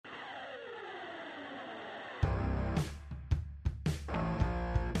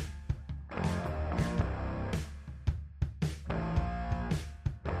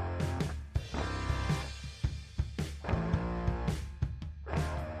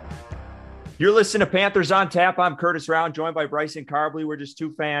You're listening to Panthers on Tap. I'm Curtis Round, joined by Bryson Carbley. We're just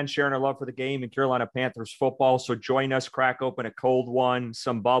two fans sharing our love for the game and Carolina Panthers football. So join us, crack open a cold one,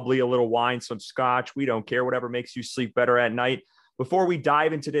 some bubbly, a little wine, some scotch. We don't care, whatever makes you sleep better at night. Before we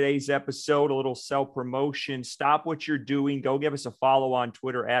dive into today's episode, a little self-promotion. Stop what you're doing. Go give us a follow on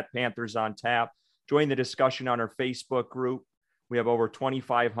Twitter at Panthers on Tap. Join the discussion on our Facebook group. We have over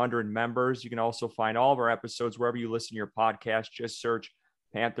 2,500 members. You can also find all of our episodes wherever you listen to your podcast. Just search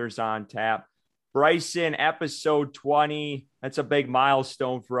Panthers on Tap. Bryson, episode 20. That's a big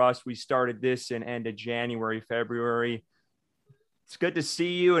milestone for us. We started this in end of January, February. It's good to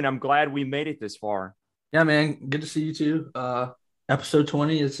see you, and I'm glad we made it this far. Yeah, man. Good to see you too. Episode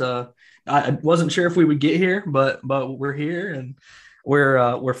 20 is I wasn't sure if we would get here, but we're here and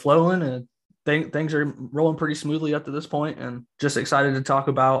we're flowing and things are rolling pretty smoothly up to this point, and just excited to talk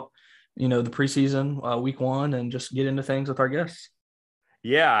about, the preseason week one and just get into things with our guests.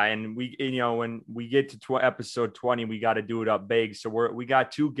 Yeah, and we, when we get to episode 20, we got to do it up big. So we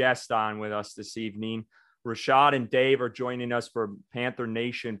got two guests on with us this evening. Rashad and Dave are joining us for Panther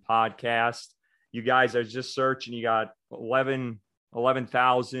Nation podcast. You guys are just searching. You got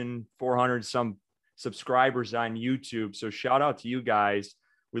 11,400 some subscribers on YouTube. So shout out to you guys.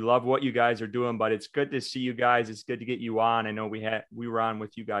 We love what you guys are doing, but it's good to see you guys. It's good to get you on. I know we were on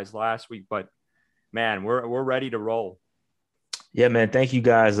with you guys last week, but man, we're ready to roll. Yeah, man. Thank you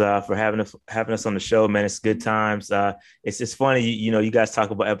guys for having us on the show, man. It's good times. It's just funny, you guys talk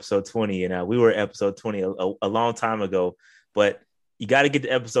about episode 20, and we were at episode 20 a long time ago, but you got to get to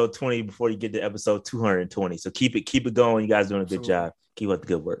episode 20 before you get to episode 220. So keep it going. You guys doing a good job. Keep up the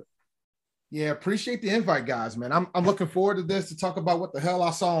good work. Yeah, appreciate the invite, guys, man. I'm looking forward to this to talk about what the hell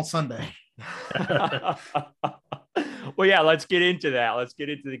I saw on Sunday. Well, yeah, let's get into that. Let's get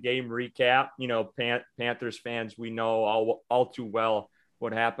into the game recap. Panthers fans, we know all too well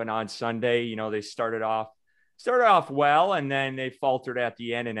what happened on Sunday. They started off well, and then they faltered at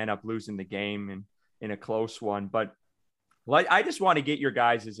the end and ended up losing the game in a close one. But I just want to get your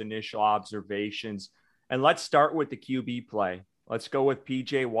guys' initial observations, and let's start with the QB play. Let's go with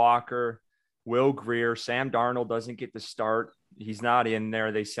PJ Walker, Will Grier. Sam Darnold doesn't get the start. He's not in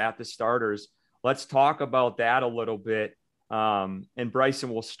there. They sat the starters. Let's talk about that a little bit. And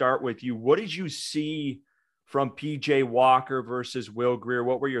Bryson, we'll start with you. What did you see from PJ Walker versus Will Grier?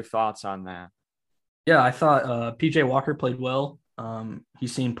 What were your thoughts on that? Yeah, I thought PJ Walker played well. He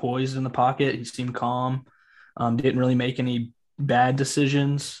seemed poised in the pocket. He seemed calm. Didn't really make any bad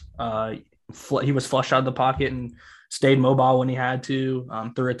decisions. He was flushed out of the pocket and stayed mobile when he had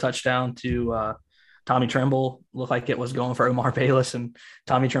to. Threw a touchdown to Tommy Tremble. Looked like it was going for Omar Bayless, and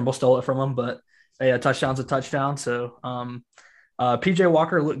Tommy Tremble stole it from him. But a touchdown's a touchdown. So PJ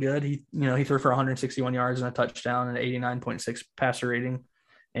Walker looked good. He threw for 161 yards and a touchdown and an 89.6 passer rating.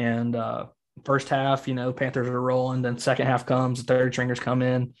 And first half, Panthers are rolling. Then second half comes, the third stringers come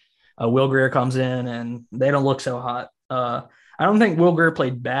in. Will Grier comes in, and they don't look so hot. I don't think Will Grier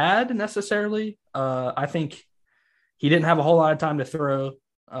played bad necessarily. I think he didn't have a whole lot of time to throw.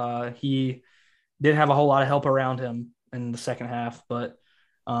 He didn't have a whole lot of help around him in the second half, but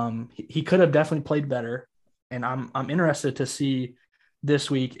he could have definitely played better. And I'm interested to see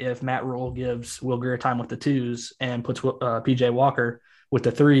this week if Matt Rule gives Will Grier time with the twos and puts PJ Walker with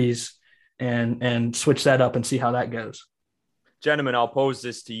the threes and switch that up and see how that goes. Gentlemen, I'll pose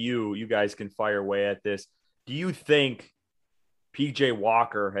this to you. You guys can fire away at this. Do you think PJ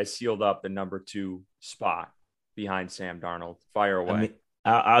Walker has sealed up the number 2 spot behind Sam Darnold? Fire away.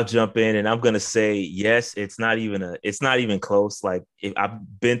 I'll jump in, and I'm going to say, yes, it's not even close. Like, if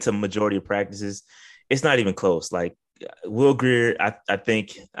I've been to majority of practices, it's not even close. Like, Will Grier, I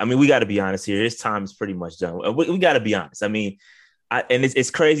think, we got to be honest here. His time is pretty much done. We got to be honest. And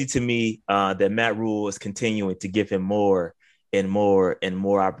it's crazy to me that Matt Rule is continuing to give him more and more and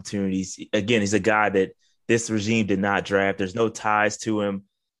more opportunities. Again, he's a guy that this regime did not draft. There's no ties to him.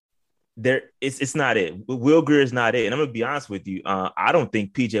 It's not it. Will Grier is not it. And I'm gonna be honest with you. I don't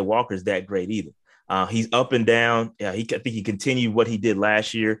think PJ Walker is that great either. He's up and down. Yeah, I think he continued what he did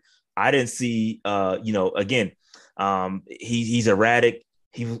last year. I didn't see. Again, he's erratic.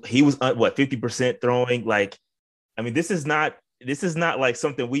 He was 50% throwing. Like, this is not like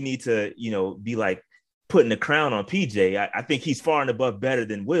something we need to be like putting a crown on PJ. I think he's far and above better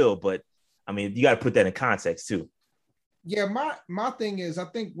than Will, but you got to put that in context too. Yeah, my thing is, I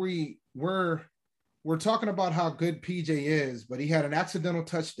think we're talking about how good PJ is, but he had an accidental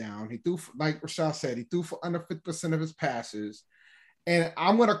touchdown. He threw, like Rashad said, he threw for under 50% of his passes. And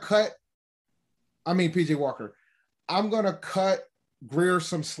I'm going to cut PJ Walker. I'm going to cut Grier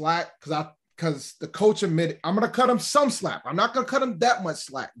some slack because because the coach admitted, I'm going to cut him some slack. I'm not going to cut him that much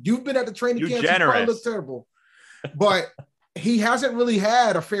slack. You've been at the training camp. You probably look terrible. But he hasn't really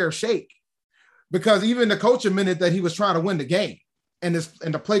had a fair shake because even the coach admitted that he was trying to win the game. And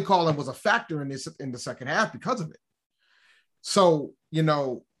the play calling was a factor in the second half because of it. So, you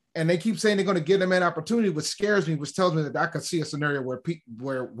know, and they keep saying they're going to give him an opportunity, which scares me, which tells me that I could see a scenario where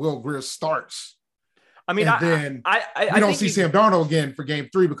Will Grier starts. I mean, and I don't see Sam Darnold again for game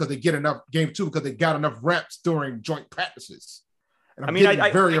 3 because they get enough game 2 because they got enough reps during joint practices. And I'm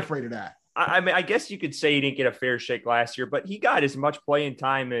very afraid of that. I mean, I guess you could say he didn't get a fair shake last year, but he got as much playing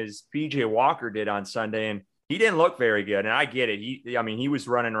time as PJ Walker did on Sunday, and he didn't look very good. And I get it. He was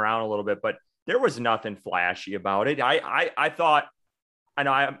running around a little bit, but there was nothing flashy about it. I thought, I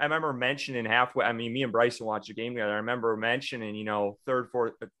know I remember mentioning halfway. I mean, me and Bryson watched the game together. I remember mentioning, you know, third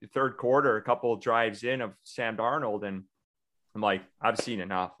quarter, a couple of drives in of Sam Darnold, and I'm like, I've seen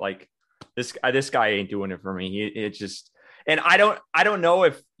enough. Like this guy ain't doing it for me. It just, and I don't know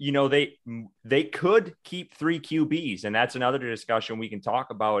if, you know, they could keep 3 QBs, and that's another discussion we can talk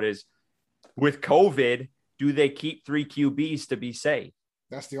about. Is with COVID, do they keep 3 QBs to be safe?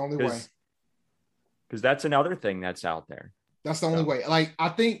 That's the only way. Because that's another thing that's out there. That's the only way. Like, I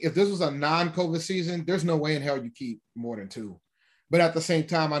think if this was a non-COVID season, there's no way in hell you keep more than 2. But at the same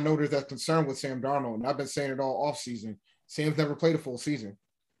time, I know there's that concern with Sam Darnold, and I've been saying it all off season. Sam's never played a full season.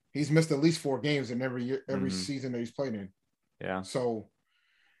 He's missed at least 4 games in every season that he's played in. Yeah. So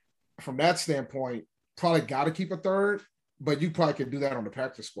from that standpoint, probably got to keep a third, but you probably could do that on the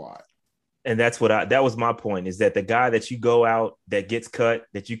practice squad. And that was my point, is that the guy that you go out that gets cut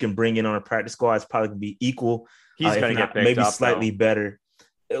that you can bring in on a practice squad is probably going to be equal. He's going to get picked maybe up, slightly though. better.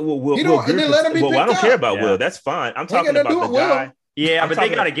 I don't care about Will. That's fine. I'm talking about the guy. Yeah, but they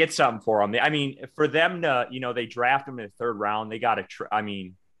got to get something for him. I mean, for them to, you know, they draft him in the 3rd round. They got to. I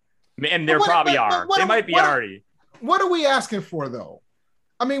mean, and they probably are. They might be already. What are we asking for though?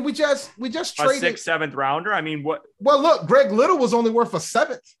 I mean, we just traded a 6th, 7th rounder. I mean, what? Well, look, Greg Little was only worth a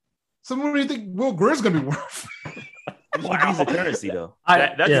 7th. So what do you think Will Grier's going to be worth? Wow. He's a currency, though.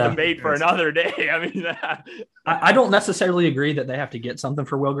 That's a debate for another day. I mean, I don't necessarily agree that they have to get something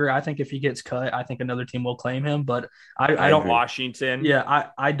for Will Grier. I think if he gets cut, I think another team will claim him. But I don't. Washington.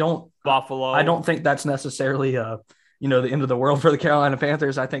 Yeah, I don't. Buffalo. I don't think that's necessarily the end of the world for the Carolina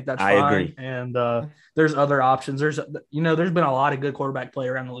Panthers. I think that's fine. I agree. And there's other options. There's been a lot of good quarterback play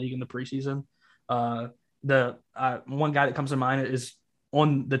around the league in the preseason. The one guy that comes to mind is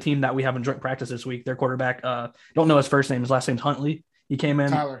on the team that we have in joint practice this week. Their quarterback, don't know his first name. His last name's Huntley. He came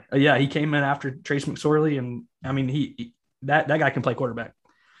in. Tyler. He came in after Trace McSorley, and I mean that guy can play quarterback.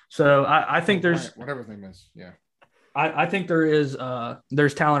 So I think there's whatever his name is. Yeah. I think there's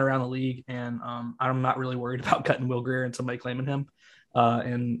talent around the league, and I'm not really worried about cutting Will Grier and somebody claiming him,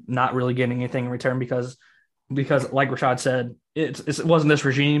 and not really getting anything in return because like Rashad said, it wasn't this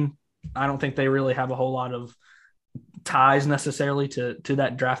regime. I don't think they really have a whole lot of ties necessarily to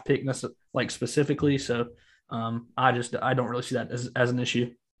that draft pick like specifically. So I don't really see that as an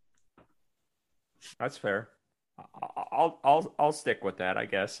issue. That's fair. I'll stick with that, I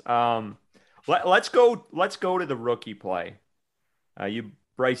guess. Let's go to the rookie play.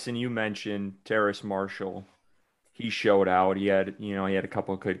 Bryson, you mentioned Terrace Marshall. He showed out. He had a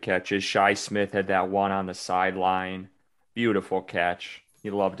couple of good catches. Shi Smith had that one on the sideline. Beautiful catch.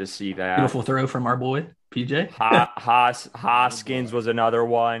 You love to see that. Beautiful throw from our boy PJ. Hoskins was another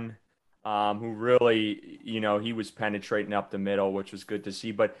one who really, he was penetrating up the middle, which was good to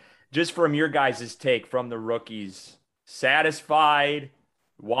see. But just from your guys' take from the rookies, satisfied,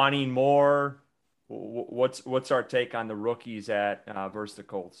 wanting more? What's our take on the rookies at versus the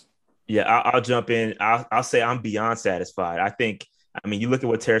Colts? Yeah, I'll jump in. I'll say I'm beyond satisfied. I mean, you look at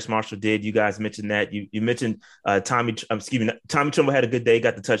what Terrace Marshall did. You guys mentioned that. You mentioned Tommy Tremble had a good day,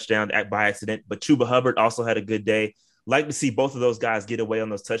 got the touchdown by accident, but Chuba Hubbard also had a good day. Like to see both of those guys get away on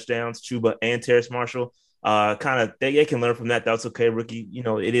those touchdowns, Chuba and Terrace Marshall. They can learn from that. That's okay, rookie.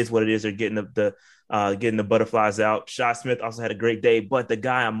 It is what it is. They're getting the butterflies out. Shi Smith also had a great day, but the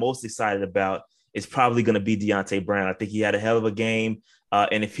guy I'm most excited about is probably going to be Deonte Brown. I think he had a hell of a game,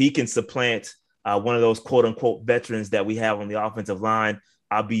 and if he can supplant one of those quote unquote veterans that we have on the offensive line,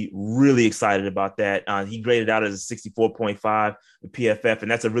 I'll be really excited about that. He graded out as a 64.5 with PFF, and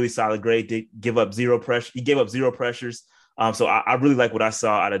that's a really solid grade to give up zero pressure. He gave up zero pressures. So I really like what I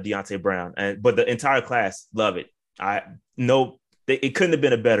saw out of Deonte Brown, but the entire class, love it. It couldn't have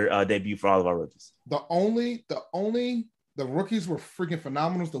been a better debut for all of our rookies. The rookies were freaking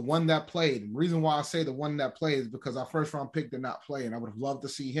phenomenal. The one that played. And the reason why I say the one that played is because our first round pick did not play, and I would have loved to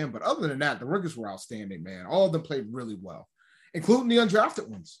see him. But other than that, the rookies were outstanding, man. All of them played really well, including the undrafted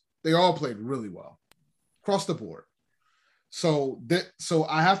ones. They all played really well across the board. So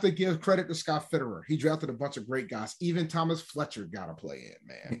I have to give credit to Scott Fitterer. He drafted a bunch of great guys. Even Thomas Fletcher got to play in,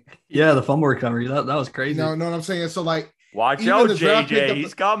 man. Yeah, the fumble recovery. That was crazy. No, know what I'm saying? So, like, watch out, JJ.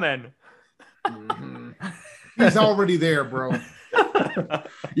 He's coming. Mm-hmm. He's already there, bro.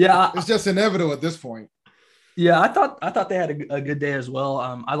 Yeah. It's just inevitable at this point. Yeah, I thought they had a good day as well.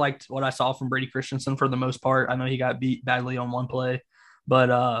 I liked what I saw from Brady Christensen for the most part. I know he got beat badly on one play,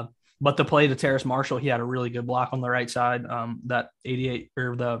 but the play to Terrace Marshall, he had a really good block on the right side. That 88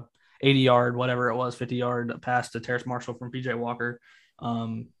 or the 80-yard, whatever it was, 50-yard pass to Terrace Marshall from PJ Walker.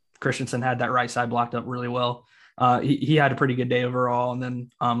 Christensen had that right side blocked up really well. He had a pretty good day overall. And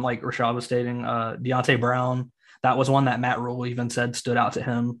then, like Rashad was stating, Deontay Brown, that was one that Matt Rule even said stood out to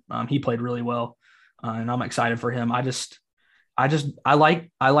him. He played really well, and I'm excited for him. I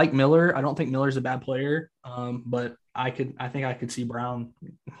like Miller. I don't think Miller's a bad player, but I think I could see Brown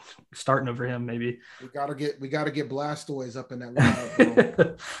starting over him maybe. We gotta get Blastoise up in that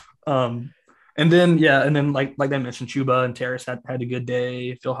lineup, bro. And then like they mentioned, Chuba and Terrace had a good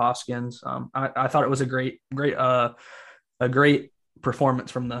day. Phil Hoskins. I thought it was a great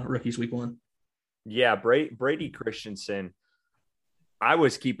performance from the rookies week one. Yeah, Brady Christensen. I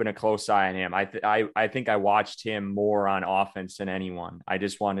was keeping a close eye on him. I think I watched him more on offense than anyone. I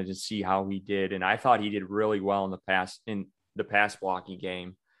just wanted to see how he did, and I thought he did really well in the pass blocking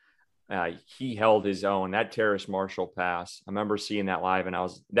game. He held his own. That Terrace Marshall pass, I remember seeing that live, and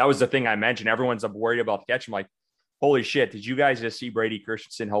that was the thing I mentioned. Everyone's worried about the catch. I'm like, holy shit! Did you guys just see Brady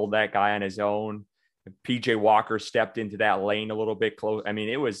Christensen hold that guy on his own? PJ Walker stepped into that lane a little bit close. I mean,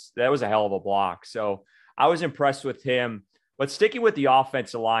 that was a hell of a block. So I was impressed with him. But sticking with the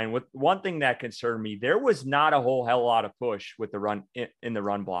offensive line, with one thing that concerned me, there was not a whole hell lot of push with the run in the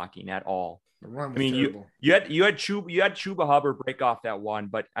run blocking at all. The run was I mean, terrible. you had Chuba Hubbard break off that one,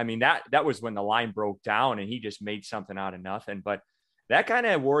 but I mean that was when the line broke down and he just made something out of nothing. But that kind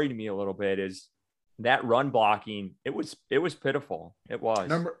of worried me a little bit. Is that run blocking? It was pitiful. It was.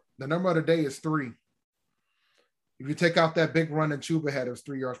 The number of the day is 3. If you take out that big run that Chuba had, it was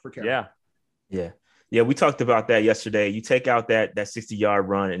 3 yards per carry. Yeah, we talked about that yesterday. You take out that 60-yard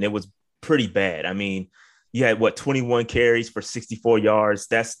run, and it was pretty bad. I mean, you had 21 carries for 64 yards.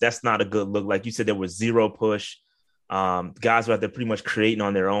 That's not a good look. Like you said, there was zero push. Guys were out there pretty much creating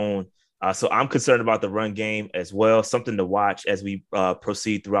on their own. So I'm concerned about the run game as well. Something to watch as we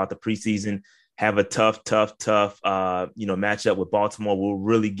proceed throughout the preseason. Have a tough matchup with Baltimore. We'll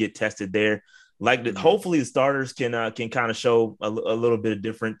really get tested there. Hopefully the starters can kind of show a little bit of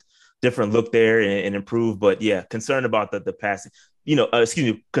different look there and improve. But yeah, concerned about the passing,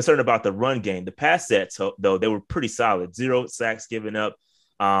 concerned about the run game. The pass sets, though, they were pretty solid. 0 sacks given up.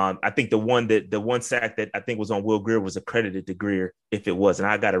 I think the one sack that I think was on Will Grier was accredited to Grier, if it was, and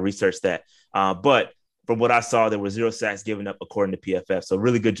I got to research that. But from what I saw, there were 0 sacks given up according to PFF. So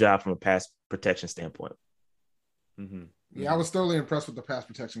really good job from a pass protection standpoint. Mm-hmm. Yeah, I was thoroughly impressed with the pass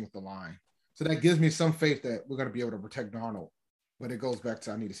protection with the line. So that gives me some faith that we're going to be able to protect Darnold. But it goes back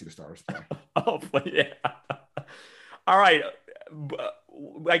to I need to see the starters play. Yeah. All right.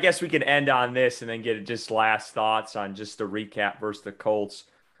 I guess we can end on this and then get just last thoughts on just the recap versus the Colts.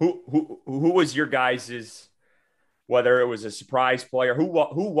 Who was your guys's, whether it was a surprise player, who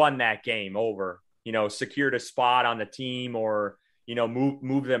won that game over, secured a spot on the team or,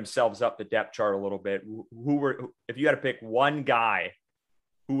 move themselves up the depth chart a little bit? If you had to pick one guy,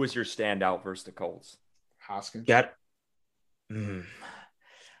 who was your standout versus the Colts? Hoskins. I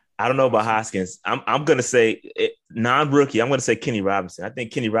don't know about Hoskins. I'm going to say non-rookie. I'm going to say Kenny Robinson. I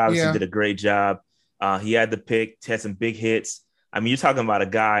think Kenny Robinson did a great job. He had the pick, had some big hits. I mean, you're talking about a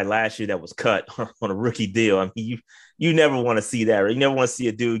guy last year that was cut on a rookie deal. I mean, you never want to see that. Right? You never want to see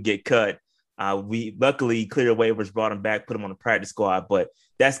a dude get cut. We luckily cleared waivers, brought him back, put him on the practice squad. But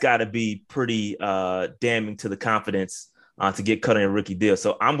that's got to be pretty damning to the confidence to get cut on a rookie deal.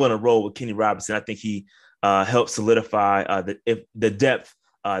 So I'm going to roll with Kenny Robinson. I think he helped solidify the depth,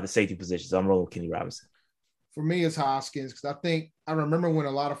 the safety position. So I'm rolling with Kenny Robinson. For me, it's Hoskins because I remember when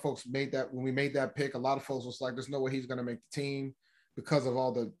a lot of folks when we made that pick, a lot of folks was like, "There's no way he's going to make the team because of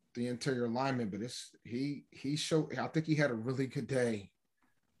all the interior linemen." But he showed. I think he had a really good day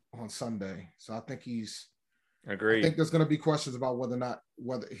on Sunday. So I think Agreed. I think there's going to be questions about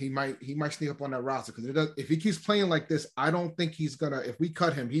whether he might sneak up on that roster because if he keeps playing like this, I don't think he's gonna. If we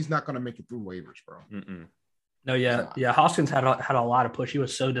cut him, he's not going to make it through waivers, bro. Mm-mm. No, yeah. Hoskins had a lot of push. He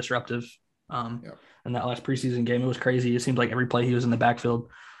was so disruptive in that last preseason game. It was crazy. It seemed like every play he was in the backfield.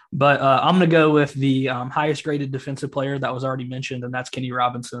 But I'm going to go with the highest graded defensive player that was already mentioned, and that's Kenny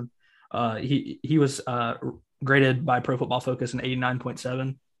Robinson. He was graded by Pro Football Focus an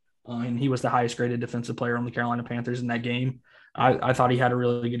 89.7. And he was the highest graded defensive player on the Carolina Panthers in that game. I thought he had a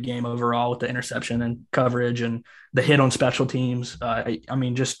really good game overall with the interception and coverage and the hit on special teams. I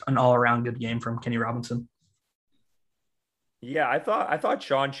mean, just an all around good game from Kenny Robinson. Yeah, I thought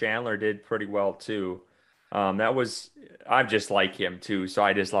Sean Chandler did pretty well too. I'm just like him too, so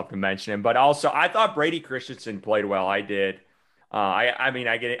I just love to mention him. But also, I thought Brady Christensen played well. I did. I mean,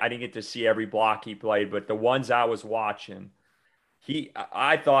 I didn't get to see every block he played, but the ones I was watching,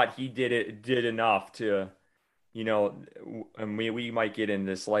 I thought he did enough to, and we might get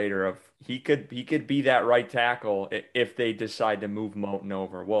into this later. Of he could be that right tackle if they decide to move Moton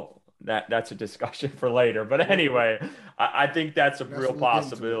over. Well, that's a discussion for later. But anyway, I think that's a real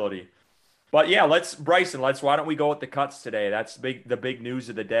possibility. But yeah, Bryson, why don't we go with the cuts today? That's the big news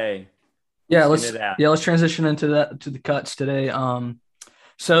of the day. Let's transition into the cuts today.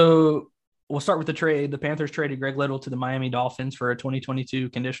 So we'll start with the trade. The Panthers traded Greg Little to the Miami Dolphins for a 2022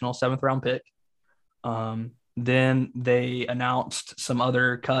 conditional 7th round pick. Then they announced some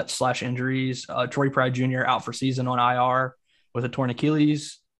other cuts / injuries. Troy Pride Jr. out for season on IR with a torn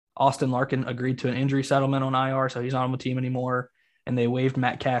Achilles. Austin Larkin agreed to an injury settlement on IR, so he's not on the team anymore. And they waived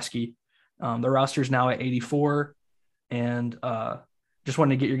Matt Caskey. The roster is now at 84. And just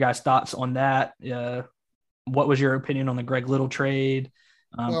wanted to get your guys' thoughts on that. What was your opinion on the Greg Little trade?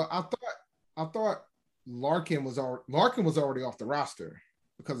 Well, I thought Larkin was already off the roster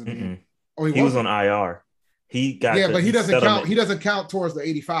because of he was on IR. He got but he doesn't count. He doesn't count towards the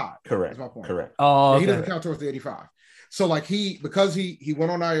 85. Correct. That's my point. Correct. Oh, okay. He doesn't count towards the 85. So like because he went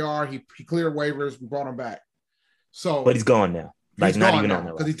on IR, he cleared waivers, we brought him back. So, but he's gone now. Like not even on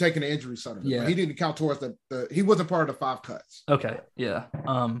there because he's taking the injury settlement. Yeah, but he didn't count towards he wasn't part of the 5 cuts. Okay, yeah.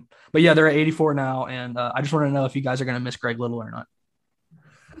 But yeah, they're at 84 now, and I just want to know if you guys are going to miss Greg Little or not.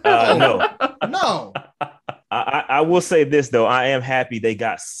 No. I will say this though, I am happy they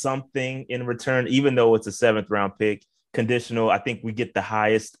got something in return, even though it's a 7th round pick, conditional. I think we get the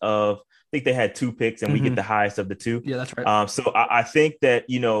highest of. I think they had 2 picks, and we get the highest of the 2. Yeah, that's right. So I think that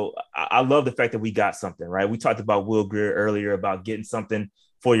I love the fact that we got something right. We talked about Will Grier earlier about getting something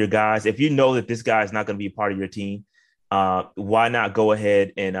for your guys. If you know that this guy is not going to be a part of your team, why not go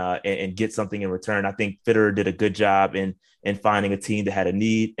ahead and get something in return? I think Fitterer did a good job in finding a team that had a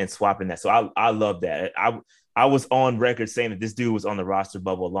need and swapping that. So I love that. I was on record saying that this dude was on the roster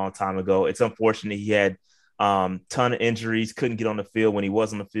bubble a long time ago. It's unfortunate he had ton of injuries, couldn't get on the field. When he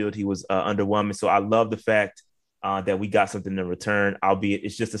was on the field, he was underwhelming. So I love the fact that we got something in return, albeit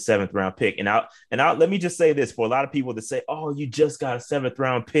it's just a 7th round pick. And let me just say this for a lot of people that say, oh, you just got a 7th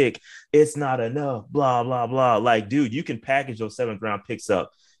round pick, it's not enough, blah, blah, blah. Like, dude, you can package those 7th round picks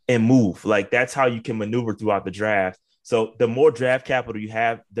up and move. Like, that's how you can maneuver throughout the draft. So the more draft capital you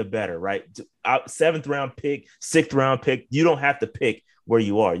have, the better, right? 7th round pick, 6th round pick, you don't have to pick where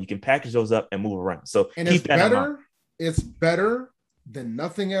you are. You can package those up and move around. So it's better than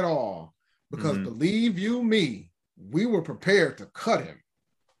nothing at all, because believe you me, we were prepared to cut him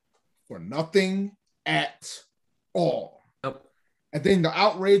for nothing at all. Yep. And then the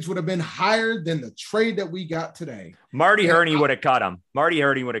outrage would have been higher than the trade that we got today. Marty Hurney would have cut him.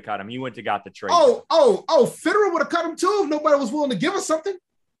 He wouldn't have got the trade. Fitterer would have cut him too if nobody was willing to give us something.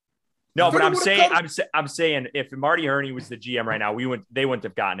 No, but I'm saying if Marty Hurney was the GM right now, they wouldn't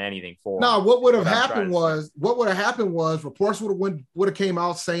have gotten anything for him. No, what would have happened was reports would have came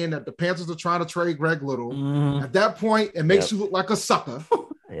out saying that the Panthers are trying to trade Greg Little. At that point, it makes you look like a sucker.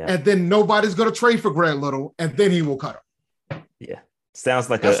 And then nobody's going to trade for Greg Little, and then he will cut him. Yeah. Sounds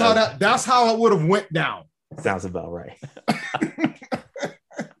like that's how it would have went down. Sounds about right.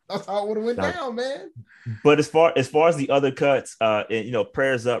 That's how it would have went down, man. But as far as the other cuts,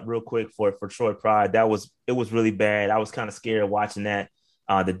 prayers up real quick for Troy Pride. It was really bad. I was kind of scared watching that.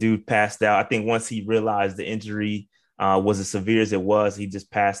 The dude passed out. I think once he realized the injury was as severe as it was, he just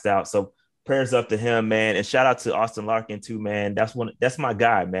passed out. So prayers up to him, man. And shout out to Austin Larkin too, man. That's my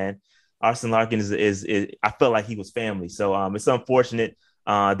guy, man. Austin Larkin is I felt like he was family. So it's unfortunate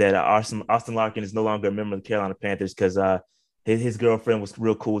that Austin Larkin is no longer a member of the Carolina Panthers, because his girlfriend was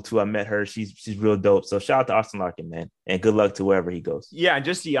real cool too. I met her. She's real dope. So shout out to Austin Larkin, man, and good luck to wherever he goes. Yeah, and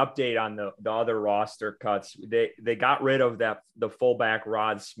just the update on the other roster cuts. They got rid of the fullback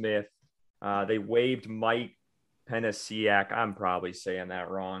Rod Smith. They waived Mike Penasiak. I'm probably saying that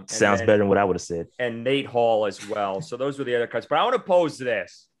wrong. Sounds better than what I would have said. And Nate Hall as well. So those were the other cuts. But I want to pose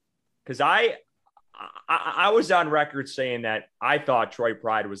this, because I was on record saying that I thought Troy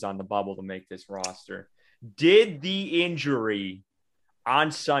Pride was on the bubble to make this roster. Did the injury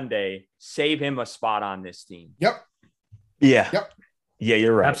on Sunday save him a spot on this team? Yep. Yeah. Yep. Yeah,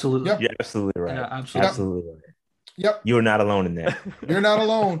 you're right. Absolutely. Yep. You're absolutely right. Yeah, absolutely. Absolutely right. Yep. You're not alone in that. You're not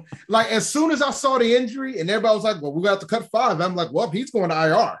alone. Like, as soon as I saw the injury and everybody was like, well, we got to cut 5. I'm like, well, he's going to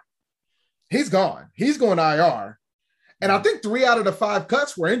IR. He's gone. He's going to IR. And I think 3 out of the 5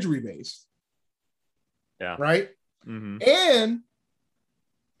 cuts were injury-based. Yeah. Right? Mm-hmm. And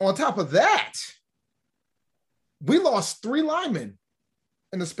on top of that, we lost 3 linemen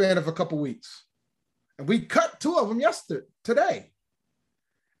in the span of a couple weeks. And we cut 2 of them today.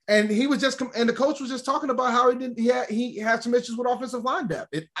 And he was just, and the coach was just talking about how he had some issues with offensive line depth.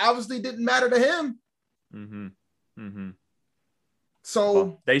 It obviously didn't matter to him. Mm-hmm. Mm-hmm.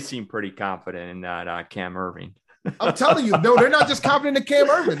 So they seem pretty confident in that Cam Erving. I'm telling you, no, they're not just confident in Cam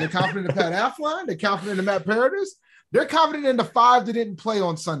Erving. They're confident in Pat Elflein. They're confident in Matt Paradis. They're confident in the 5 that didn't play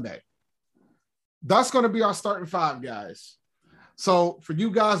on Sunday. That's going to be our starting 5, guys. So for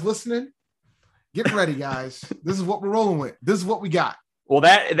you guys listening, get ready, guys. This is what we're rolling with. This is what we got. Well,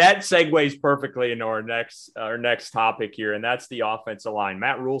 that segues perfectly into our next topic here, and that's the offensive line.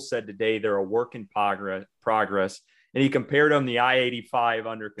 Matt Rule said today they're a work in progress, and he compared them the I-85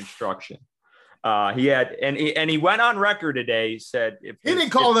 under construction. He went on record today. Said he didn't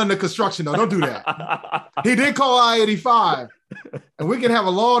call it under construction though. Don't do that. He did call I-85, and we can have a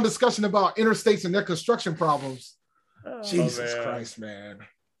long discussion about interstates and their construction problems. Jesus Christ, man!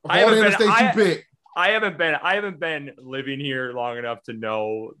 Of all the interstates you pick. I haven't been living here long enough to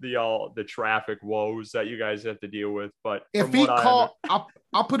know the traffic woes that you guys have to deal with. But if he called,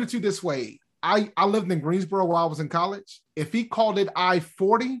 I'll put it to you this way: I lived in Greensboro while I was in college. If he called it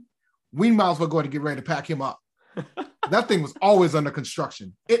I-40, we might as well go ahead and get ready to pack him up. That thing was always under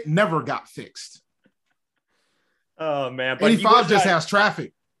construction. It never got fixed. Oh man! But 85 just has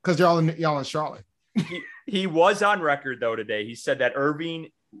traffic because y'all in Charlotte. He was on record though today. He said that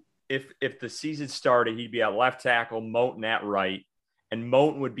Erving, if the season started, he'd be at left tackle, Moton at right, and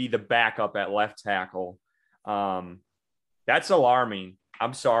Moton would be the backup at left tackle. That's alarming.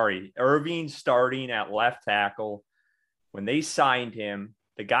 I'm sorry. Erving starting at left tackle. When they signed him,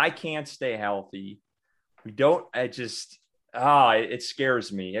 the guy can't stay healthy. It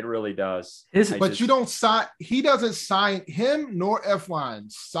scares me. It really does. You don't sign. He doesn't sign him nor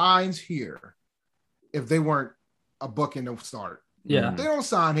Elflein signs here if they weren't a book in the start. Yeah. They don't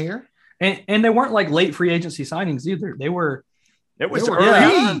sign here. And they weren't like late free agency signings either. It was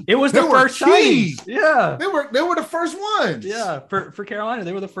the first signing. Yeah. They were the first ones. Yeah. For Carolina,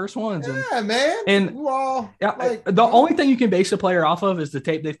 they were the first ones. Yeah, man. And the only thing you can base a player off of is the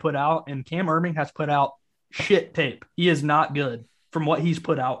tape they've put out. And Cam Erving has put out shit tape. He is not good from what he's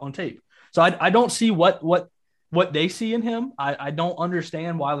put out on tape. So I don't see what they see in him. I don't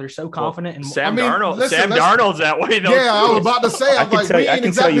understand why they're so confident. Sam Darnold's that way though. Yeah, I was about to say. I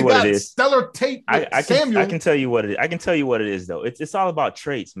can tell you what it is. Stellar tape. I can tell you what it is. I can tell you what it is though. It's all about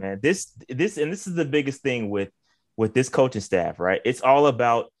traits, man. This is the biggest thing with this coaching staff, right? It's all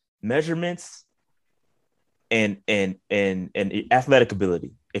about measurements and athletic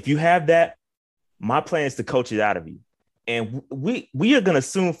ability. If you have that, my plan is to coach it out of you. And we are going to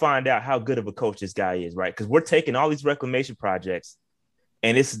soon find out how good of a coach this guy is, right? Because we're taking all these reclamation projects,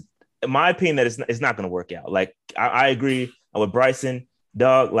 and it's, in my opinion, that it's not going to work out. Like, I agree with Bryson,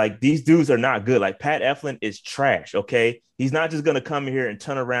 dog. Like, these dudes are not good. Like, Pat Elflein is trash, okay? He's not just going to come here and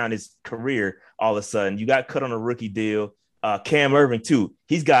turn around his career all of a sudden. You got cut on a rookie deal. Cam Erving, too.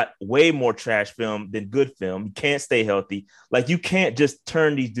 He's got way more trash film than good film. He can't stay healthy. Like, you can't just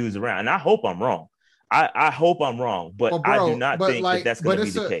turn these dudes around. And I hope I'm wrong. I hope I'm wrong, but I do not think that's going to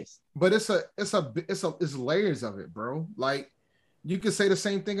be the case. But it's layers of it, bro. Like, you could say the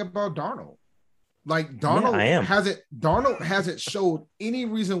same thing about Darnold. Like, Darnold hasn't showed any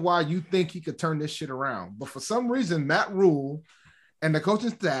reason why you think he could turn this shit around. But for some reason, Matt Rule and the coaching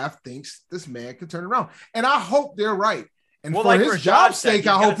staff thinks this man can turn it around. And I hope they're right. And for his job's sake,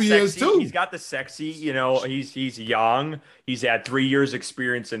 I hope he is too. He's got the sexy, he's young. He's had 3 years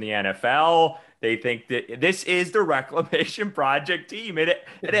experience in the NFL. They think that this is the reclamation project team. It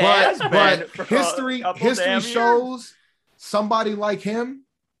has been. But history shows somebody like him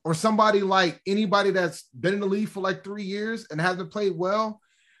or somebody like anybody that's been in the league for like 3 years and hasn't played well,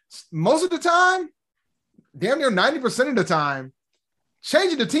 most of the time, damn near 90% of the time,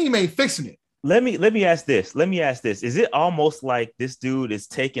 changing the team ain't fixing it. Let me ask this. Is it almost like this dude is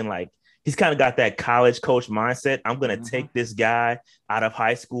taking, like, he's kind of got that college coach mindset? I'm going to take this guy out of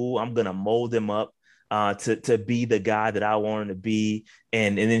high school. I'm going to mold him up to be the guy that I want him to be.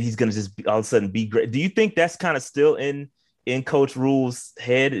 And then he's going to just all of a sudden be great. Do you think that's kind of still in Coach Rule's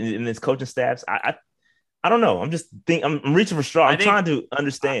head and in his coaching staffs? I don't know. I'm reaching for straw. I'm trying to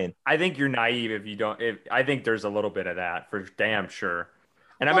understand. I think you're naive if you don't. I think there's a little bit of that for damn sure.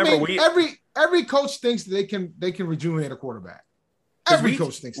 And I remember every coach thinks they can rejuvenate a quarterback. Every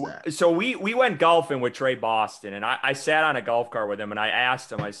coach thinks that. So we went golfing with Trey Boston, and I sat on a golf cart with him, and I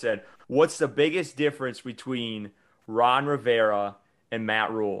asked him, I said, what's the biggest difference between Ron Rivera and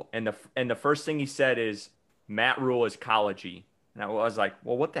Matt Rule? And the first thing he said is Matt Rule is collegey. And I was like,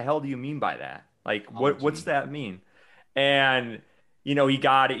 well, what the hell do you mean by that? Like, what's that mean? And he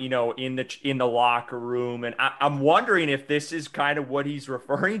got it, in the locker room. And I'm wondering if this is kind of what he's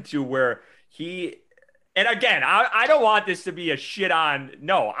referring to, where and again, I don't want this to be a shit on.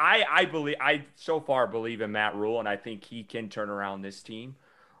 No, I so far believe in Matt Rule, and I think he can turn around this team.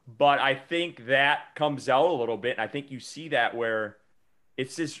 But I think that comes out a little bit. And I think you see that where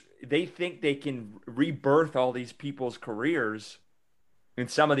it's just, they think they can rebirth all these people's careers and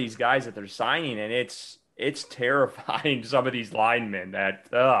some of these guys that they're signing. And it's terrifying. Some of these linemen that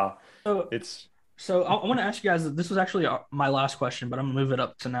So I want to ask you guys, this was actually my last question, but I'm gonna move it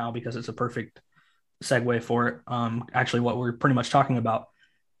up to now because it's a perfect segue for it. Actually what we're pretty much talking about.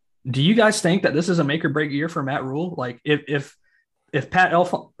 Do you guys think that this is a make or break year for Matt Rule? Like if Pat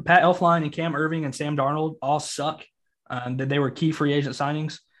Elflein and Cam Irving and Sam Darnold all suck, that they were key free agent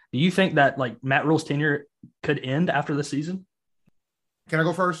signings, do you think that like Matt Rule's tenure could end after the season? Can I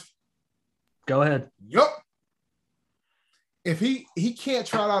go first? Go ahead. Yep. If he can't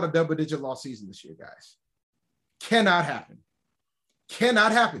trot out a double-digit loss season this year, guys, cannot happen.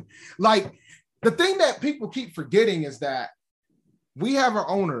 Cannot happen. Like, the thing that people keep forgetting is that we have an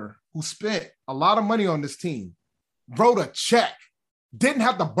owner who spent a lot of money on this team, wrote a check, didn't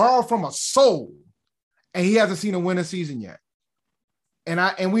have to borrow from a soul, and he hasn't seen a winning season yet.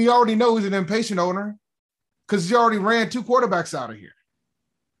 And we already know he's an impatient owner because he already ran 2 quarterbacks out of here.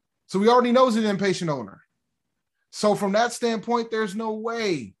 So we already know he's an impatient owner. So from that standpoint, there's no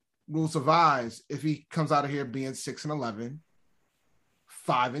way Rule survives if he comes out of here being 6-11,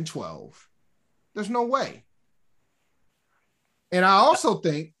 5-12. There's no way. And I also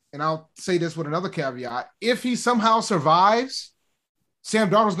think, and I'll say this with another caveat, if he somehow survives, Sam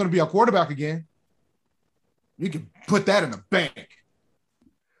Darnold's going to be our quarterback again. You can put that in the bank.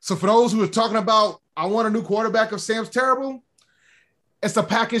 So for those who are talking about, I want a new quarterback if Sam's terrible, it's a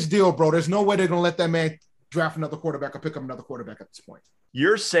package deal, bro. There's no way they're going to let that man draft another quarterback or pick up another quarterback at this point.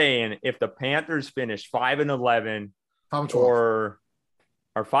 You're saying if the Panthers finish 5-11 or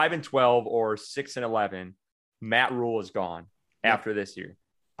 5-12 or 6-11, Matt Rule is gone after this year.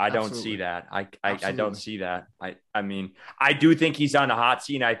 I don't see that. I don't see that. I mean, I do think he's on the hot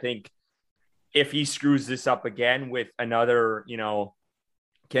seat. I think if he screws this up again with another,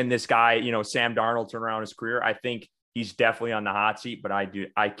 can this guy, Sam Darnold turn around his career? I think he's definitely on the hot seat, but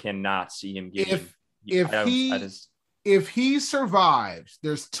I cannot see him getting. If he survives,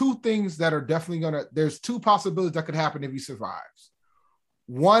 there's 2 things that are definitely there's 2 possibilities that could happen if he survives.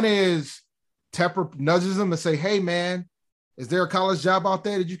 One is Tepper nudges him and say, hey man, is there a college job out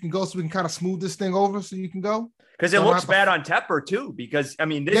there that you can go so we can kind of smooth this thing over so you can go? Because it looks bad on Tepper too. Because I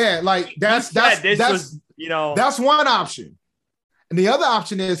mean, that's one option. And the other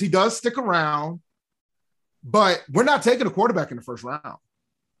option is he does stick around, but we're not taking a quarterback in the first round.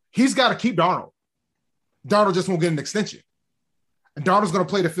 He's got to keep Darnold. Darnold just won't get an extension. And Darnold's going to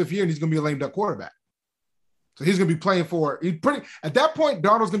play the 5th year and he's going to be a lame duck quarterback. So he's going to be playing at that point,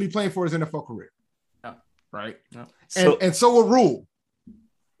 Darnold's going to be playing for his NFL career. Yeah. Right. Yeah. And so will Rule.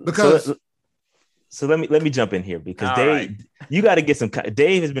 Because so let me jump in here because you got to get some.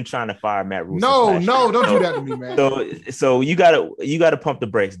 Dave has been trying to fire Matt Rule. No, don't do that to me, man. So you got to pump the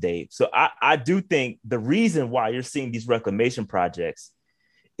brakes, Dave. So I do think the reason why you're seeing these reclamation projects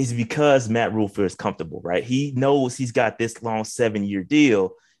is because Matt Rule feels comfortable, right? He knows he's got this long 7-year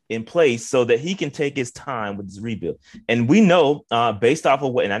deal in place so that he can take his time with his rebuild. And we know based off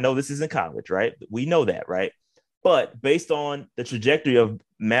of and I know this isn't college, right? We know that, right? But based on the trajectory of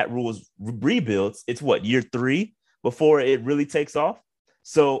Matt Rule's rebuilds, it's year 3 before it really takes off.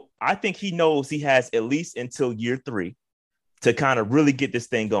 So I think he knows he has at least until year 3 to kind of really get this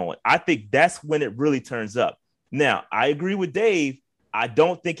thing going. I think that's when it really turns up. Now, I agree with Dave. I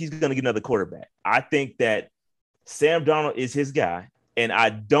don't think he's going to get another quarterback. I think that Sam Darnold is his guy, and I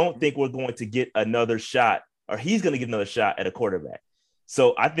don't think we're going to get another shot, or he's going to get another shot at a quarterback.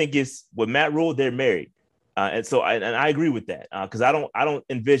 So I think it's with Matt Rule, they're married. And so I agree with that because I don't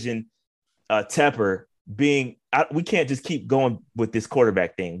envision Tepper being we can't just keep going with this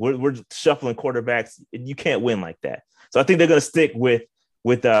quarterback thing. We're shuffling quarterbacks. You can't win like that. So I think they're going to stick with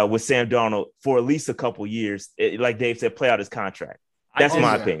Sam Darnold for at least a couple years. Like Dave said, play out his contract. That's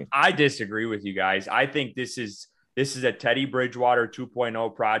my opinion. I disagree with you guys. I think this is this is a Teddy Bridgewater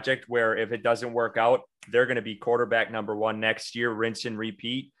 2.0 project where if it doesn't work out, they're going to be quarterback number one next year, rinse and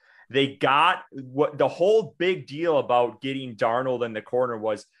repeat. They got what the whole big deal about getting Darnold in the corner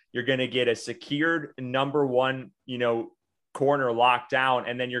was you're going to get a secured number one, corner locked down.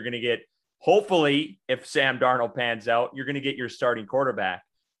 And then you're going to get, hopefully, if Sam Darnold pans out, you're going to get your starting quarterback.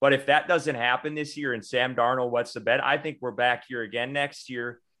 But if that doesn't happen this year and Sam Darnold wets the bed, I think we're back here again next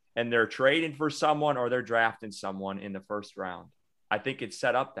year and they're trading for someone or they're drafting someone in the first round. I think it's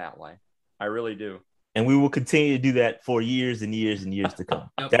set up that way. I really do. And we will continue to do that for years and years and years to come.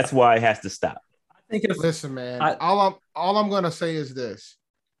 That's why it has to stop. I think listen, man, all I'm going to say is this.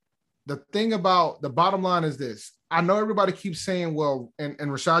 The thing about the bottom line is this. I know everybody keeps saying, well, and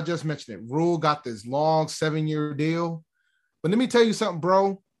Rashad just mentioned it, Rule got this long 7-year deal. But let me tell you something,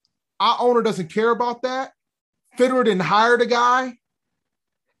 bro. Our owner doesn't care about that. Fitterer didn't hire the guy.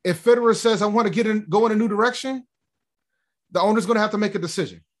 If Fitterer says, I want to go in a new direction, the owner's going to have to make a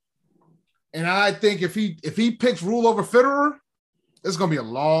decision. And I think if he picks Rule over Fitterer, it's going to be a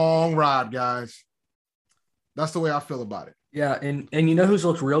long ride, guys. That's the way I feel about it. Yeah, and you know who's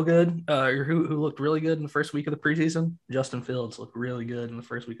looked real good, or who looked really good in the first week of the preseason? Justin Fields looked really good in the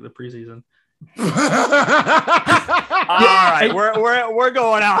first week of the preseason. All right, we're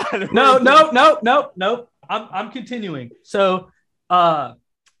going on. No. I'm continuing. So, I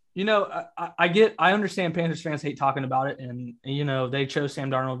understand Panthers fans hate talking about it, and they chose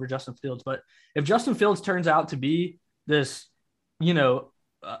Sam Darnold over Justin Fields. But if Justin Fields turns out to be this,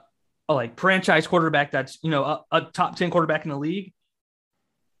 like franchise quarterback that's a top 10 quarterback in the league,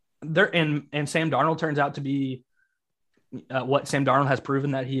 and Sam Darnold turns out to be what Sam Darnold has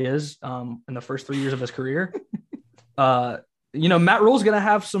proven that he is in the first 3 years of his career, Matt Rule's going to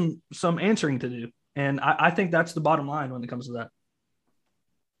have some answering to do, and I think that's the bottom line when it comes to that.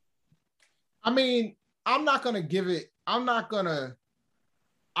 I mean, I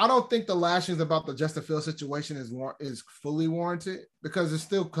don't think the lashings about the Justin Fields situation is fully warranted, because it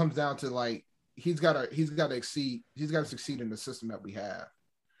still comes down to like he's got to succeed in the system that we have.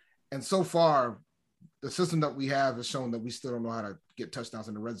 And so far, the system that we have has shown that we still don't know how to get touchdowns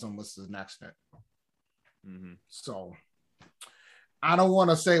in the red zone unless it's an accident. Mm-hmm. So I don't want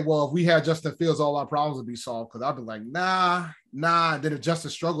to say, well, if we had Justin Fields, all our problems would be solved, because I'd be like, nah. And then if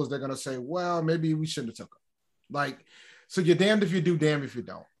Justin struggles, they're going to say, well, maybe we shouldn't have took him. Like, so you're damned if you do, damned if you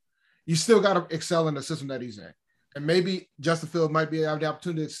don't. You still got to excel in the system that he's in. And maybe Justin Fields might have the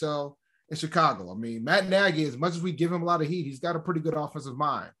opportunity to excel in Chicago. I mean, Matt Nagy, as much as we give him a lot of heat, he's got a pretty good offensive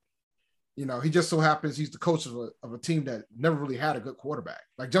mind. He just so happens he's the coach of a team that never really had a good quarterback.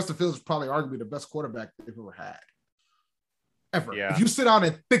 Like, Justin Fields is probably arguably the best quarterback they've ever had. Ever. Yeah. If you sit down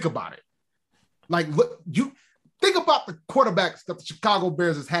and think about it, like, look, you think about the quarterbacks that the Chicago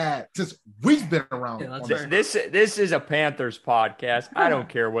Bears has had since we've been around. Yeah, this is a Panthers podcast. I don't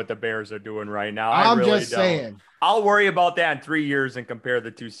care what the Bears are doing right now. I'm really just saying. I'll worry about that in 3 years and compare the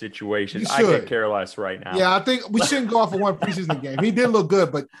two situations. I could care less right now. Yeah, I think we shouldn't go off of one preseason game. He did look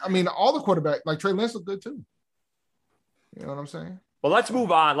good, but I mean, all the quarterbacks, like Trey Lance, looked good too. You know what I'm saying? Well, let's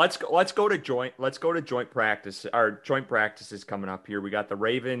move on. Let's go to joint practice. Our joint practice is coming up here. We got the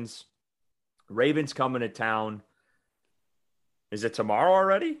Ravens. Ravens coming to town. Is it tomorrow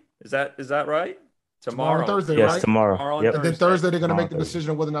already? Is that right? Tomorrow. Thursday, yes, right? Tomorrow. Yep. And then Thursday they're going to make the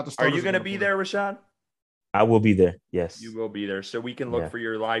decision of whether or not to start. Are you going to be there, Rashad? I will be there. Yes, you will be there. So we can look for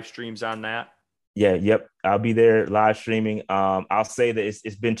your live streams on that. Yeah. Yep. I'll be there live streaming. I'll say that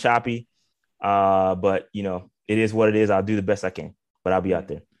it's been choppy, but it is what it is. I'll do the best I can, but I'll be out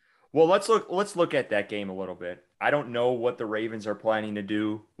there. Well, let's look at that game a little bit. I don't know what the Ravens are planning to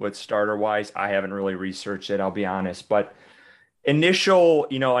do with starter wise. I haven't really researched it, I'll be honest, but initial,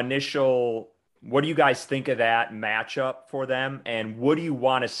 what do you guys think of that matchup for them? And what do you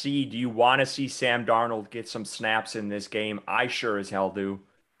want to see? Do you want to see Sam Darnold get some snaps in this game? I sure as hell do.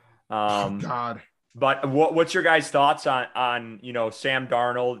 God. But what's your guys' thoughts on Sam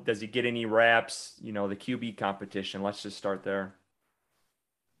Darnold? Does he get any reps? The QB competition. Let's just start there.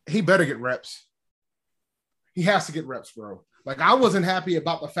 He better get reps. He has to get reps, bro. Like, I wasn't happy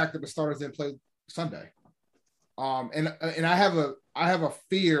about the fact that the starters didn't play Sunday. And I have a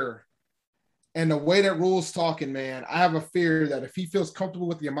fear, and the way that Rule's talking, man, I have a fear that if he feels comfortable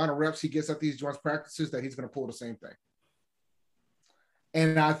with the amount of reps he gets at these joint practices, that he's going to pull the same thing.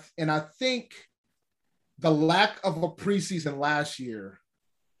 And I think the lack of a preseason last year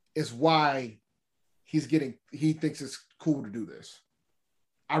is why he thinks it's cool to do this.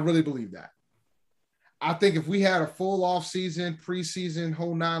 I really believe that. I think if we had a full off season, preseason,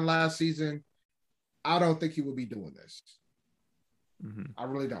 whole nine last season, I don't think he would be doing this. Mhm. I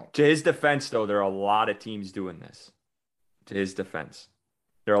really don't. To his defense, though, there are a lot of teams doing this. To his defense,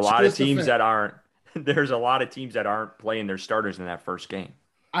 there are a To lot his of teams defense. that aren't. There's a lot of teams that aren't playing their starters in that first game.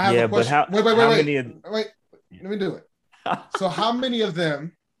 I have Yeah, a but question. how many of Wait. Let me do it. So how many of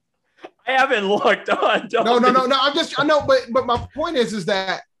them? I haven't looked. No. I know, but my point is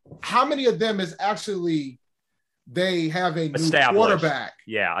that how many of them is actually they have a new Established. quarterback,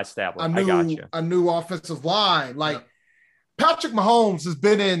 Yeah, established. I got you. a new offensive line. Like Patrick Mahomes has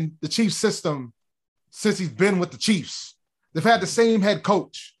been in the Chiefs system since he's been with the Chiefs. They've had the same head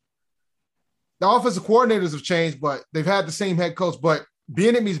coach. The offensive coordinators have changed, but they've had the same head coach. But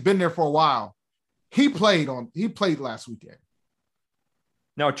Bieniemy's been there for a while. He played last weekend.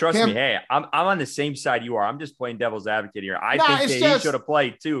 No, trust me. Hey, I'm on the same side you are. I'm just playing devil's advocate here. I think that he should have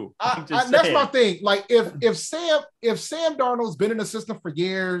played too. That's my thing. Like if Sam Darnold's been in the system for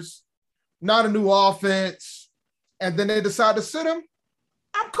years, not a new offense, and then they decide to sit him,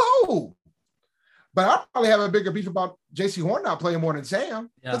 I'm cool. But I probably have a bigger beef about J.C. Horn not playing more than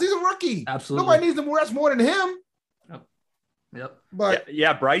Sam because he's a rookie. Absolutely, nobody needs to rest more than him. Yep. But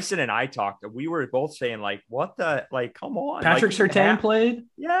yeah, Bryson and I talked. We were both saying like, "What the like? Come on!" Patrick Surtain played.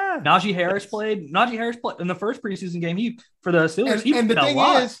 Yeah. Najee Harris played. Najee Harris played in the first preseason game. He for the Steelers. And the thing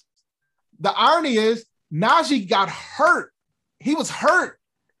is, the irony is Najee got hurt. He was hurt.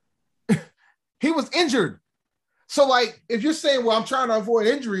 He was injured. So like, if you're saying, "Well, I'm trying to avoid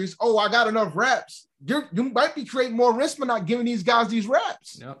injuries," I got enough reps. You might be creating more risk by not giving these guys these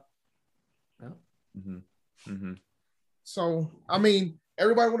reps. Yep. Mm-hmm. Mm-hmm. So, I mean,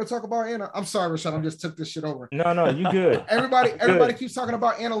 everybody want to talk about I'm sorry, Rashad, I just took this shit over. No, you good. Everybody keeps talking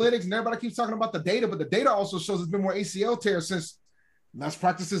about analytics and everybody keeps talking about the data, but the data also shows there's been more ACL tears since less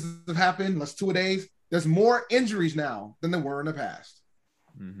practices have happened, less two-a-days. There's more injuries now than there were in the past.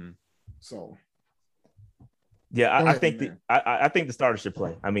 Mm-hmm. So, yeah, I think the starters should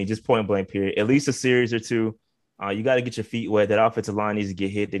play. I mean, just point blank period. At least a series or two. You got to get your feet wet. That offensive line needs to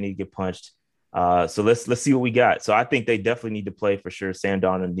get hit. They need to get punched. So let's see what we got. So I think they definitely need to play for sure. Sam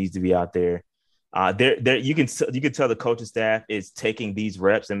Darnold needs to be out there. You can tell the coaching staff is taking these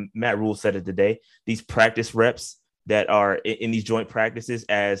reps, and Matt Rule said it today. These practice reps that are in these joint practices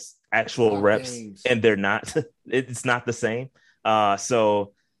as actual reps, and they're not. It's not the same. But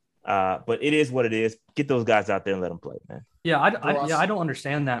it is what it is. Get those guys out there and let them play, man. Yeah, I don't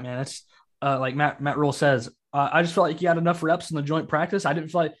understand that, man. It's like Matt Rule says. I just felt like he had enough reps in the joint practice. I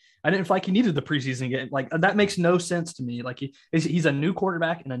didn't feel like he needed the preseason game. Like that makes no sense to me. Like he's a new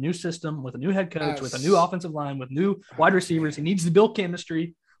quarterback in a new system with a new head coach, with a new offensive line, with new wide receivers. He needs to build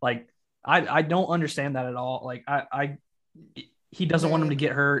chemistry. Like I don't understand that at all. Like he doesn't want him to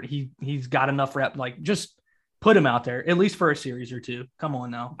get hurt. He's got enough rep. Like just put him out there at least for a series or two. Come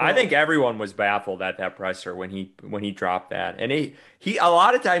on now. I think everyone was baffled at that presser when he dropped that, and he a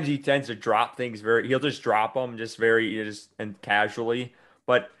lot of times he tends to drop things he'll just drop them and casually,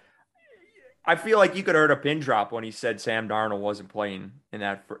 but I feel like you could have heard a pin drop when he said Sam Darnold wasn't playing in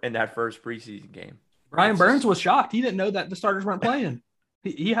that first preseason game. Brian Burns was shocked. He didn't know that the starters weren't playing.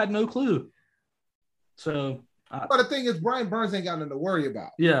 He had no clue. So, but the thing is, Brian Burns ain't got nothing to worry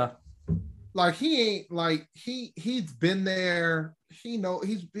about. Yeah. Like he ain't like he's been there.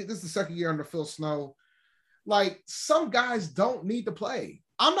 This is the second year under Phil Snow. Like some guys don't need to play.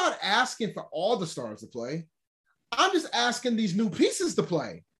 I'm not asking for all the stars to play. I'm just asking these new pieces to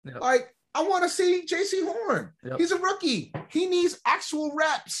play. Yep. Like I want to see J.C. Horn. Yep. He's a rookie. He needs actual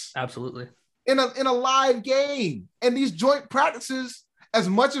reps. Absolutely. In a live game. And these joint practices, as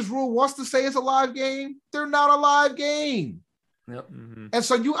much as Rule wants to say it's a live game, they're not a live game. Yep. Mm-hmm. And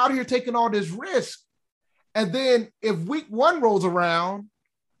so you out here taking all this risk. And then if week one rolls around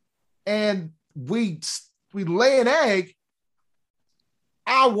and we lay an egg,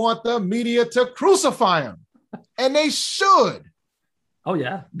 I want the media to crucify him. And they should. Oh,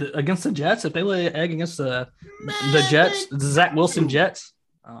 yeah. Against the Jets, if they lay an egg against the Jets, the Zach Wilson Jets.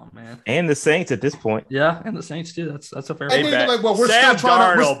 Oh, man. And the Saints at this point. Yeah, and the Saints, too. That's a fair point. Like, well, we're Sam still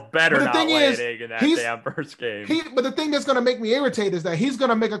trying Darnold better not lay an egg in that damn first game. But the thing that's going to make me irritated is that he's going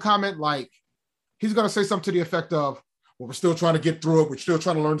to make a comment like, he's going to say something to the effect of, well, we're still trying to get through it. We're still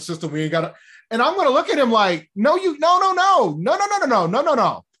trying to learn the system. We ain't got to. And I'm going to look at him like, no, we're not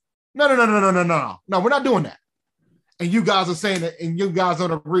doing that. And you guys are saying that, and you guys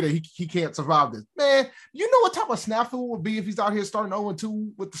don't agree that he can't survive this. Man, you know what type of snafu it would be if he's out here starting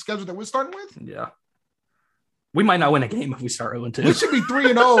 0-2 with the schedule that we're starting with? Yeah. We might not win a game if we start 0-2. We should be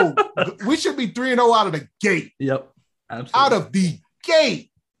 3-0. We should be 3-0 out of the gate. Yep. Absolutely. Out of the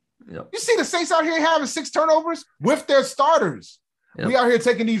gate. Yep. You see the Saints out here having 6 turnovers with their starters. Yep. We out here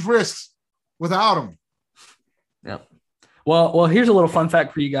taking these risks without them. Yep. Well, here's a little fun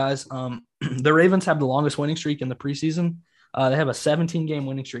fact for you guys. The Ravens have the longest winning streak in the preseason. They have a 17-game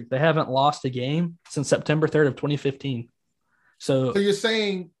winning streak. They haven't lost a game since September 3rd of 2015. So you're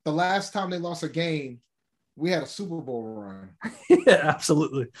saying the last time they lost a game, we had a Super Bowl run? Yeah,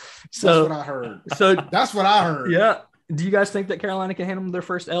 absolutely. So that's what I heard. So that's what I heard. Yeah. Do you guys think that Carolina can hand them their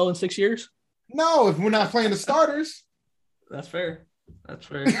first L in 6 years? No, if we're not playing the starters. That's fair. That's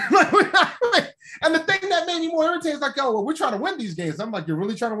fair. And the thing that made me more irritated is like, oh, well, we're trying to win these games. I'm like, you're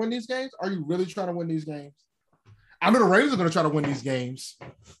really trying to win these games? Are you really trying to win these games? I know the Ravens are going to try to win these games.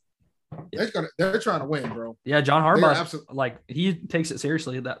 They're trying to win, bro. Yeah, John Harbaugh, like, he takes it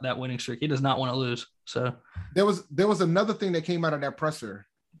seriously, that winning streak. He does not want to lose. So there was another thing that came out of that presser.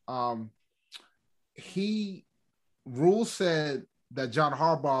 Rule said that John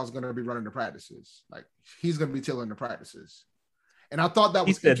Harbaugh is going to be running the practices. Like, he's going to be tailoring the practices. And I thought that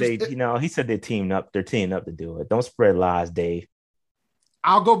was he said they're teaming up. They're teaming up to do it. Don't spread lies, Dave.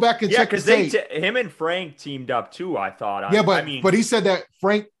 I'll go back and check because him and Frank teamed up too, I thought. But he said that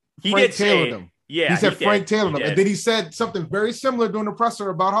Frank tailored them. Yeah, he said Frank tailored them. And then he said something very similar during the presser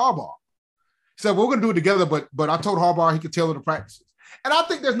about Harbaugh. He said, we're going to do it together, but I told Harbaugh he could tailor the practices. And I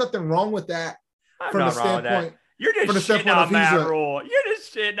think there's nothing wrong with that from the standpoint. You're just shitting on Matt Rule. You're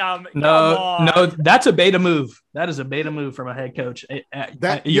just shitting on me. No, that's a beta move. That is a beta move from a head coach.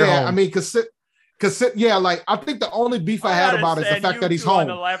 I mean, like, I think the only beef I had about it is the fact that he's home.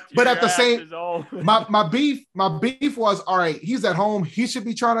 But at the same, my beef was, all right, he's at home. He should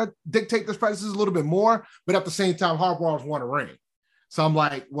be trying to dictate this practices a little bit more. But at the same time, Harbaugh's won a ring. So I'm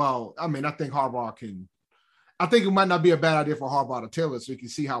like, well, I mean, I think it might not be a bad idea for Harbaugh to tailor it so you can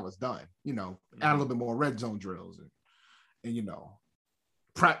see how it's done. Add a little bit more red zone drills and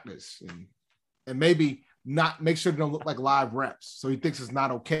practice and maybe not make sure they don't look like live reps. So he thinks it's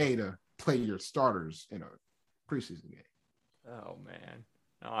not okay to play your starters in a preseason game. Oh man,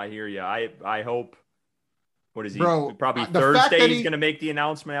 I hear you. I hope. What is he? Bro, probably Thursday he's going to make the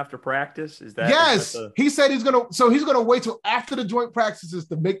announcement after practice. Is that? Yes, he said he's going to. So he's going to wait till after the joint practices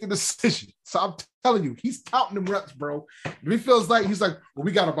to make the decision. So I'm telling you, he's counting them reps, bro. If he feels like he's like, well,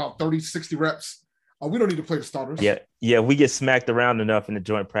 we got about 30, 60 reps. We don't need to play the starters. Yeah. We get smacked around enough in the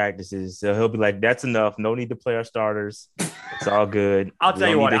joint practices, so he'll be like, "That's enough. No need to play our starters. It's all good." I'll tell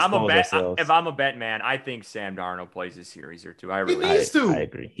you what. If I'm a bet man, I think Sam Darnold plays a series or two. He needs to. I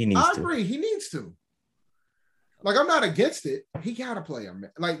agree. He needs to. I agree. He needs to. Like, I'm not against it. He got to play him.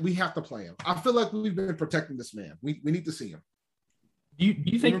 Like, we have to play him. I feel like we've been protecting this man. We need to see him. Do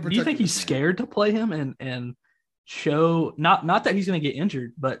you think he's scared to play him and show not that he's going to get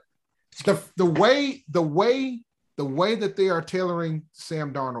injured, but the way that they are tailoring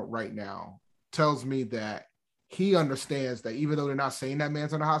Sam Darnold right now tells me that he understands that even though they're not saying that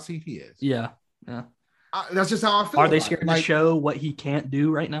man's on the hot seat, he is. Yeah. That's just how I feel. Are they scared to show what he can't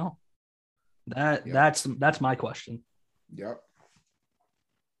do right now? That's my question. Yep.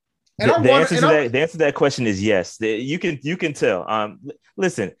 And the answer to that question is yes. You can tell.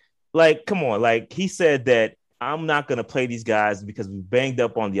 Listen, like, come on. Like, he said that I'm not going to play these guys because we banged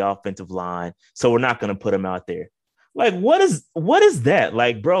up on the offensive line, so we're not going to put them out there. Like, what is that?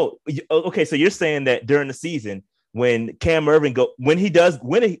 Like, bro, okay, so you're saying that during the season when Cam Irving when it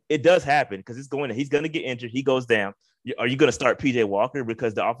does happen, because he's going to get injured, he goes down. Are you going to start PJ Walker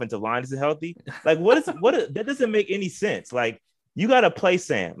because the offensive line isn't healthy? Like, that doesn't make any sense. Like, you got to play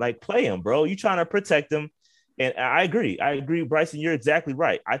Sam. Like, play him, bro. You trying to protect him. And I agree, Bryson. You're exactly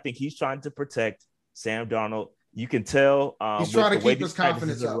right. I think he's trying to protect Sam Darnold. You can tell he's trying to keep his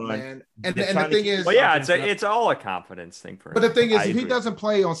confidence up, man. And the thing is, it's all a confidence thing for him. But the thing is, if he doesn't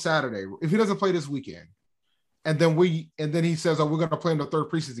play on Saturday, if he doesn't play this weekend, and then he says, "Oh, we're going to play in the third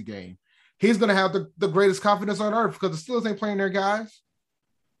preseason game," he's going to have the greatest confidence on earth because the Steelers ain't playing their guys.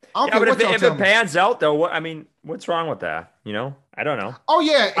 But if it pans out, though, what's wrong with that? I don't know. Oh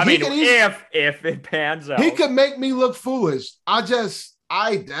yeah, if it pans out, he could make me look foolish. I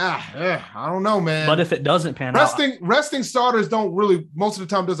don't know, man. But if it doesn't pan out, resting starters don't really most of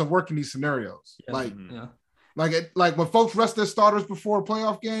the time doesn't work in these scenarios. Yeah. Like when folks rest their starters before a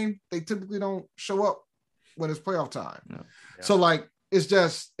playoff game, they typically don't show up when it's playoff time. No. Yeah. So like it's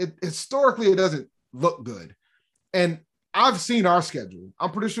just historically it doesn't look good. And I've seen our schedule.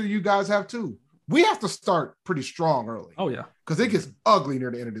 I'm pretty sure you guys have too. We have to start pretty strong early. Oh yeah, because it gets ugly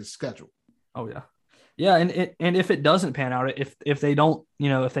near the end of this schedule. Oh yeah. Yeah, and if it doesn't pan out, if they don't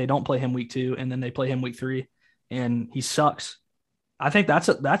play him week 2 and then they play him week 3 and he sucks, I think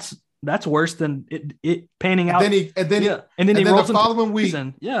that's worse than it panning out. And then he rolls the following week.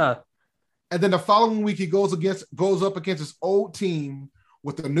 Yeah. And then the following week he goes up against his old team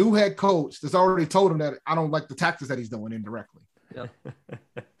with the new head coach that's already told him that I don't like the tactics that he's doing indirectly. Yeah.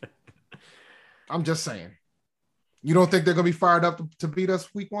 I'm just saying. You don't think they're going to be fired up to beat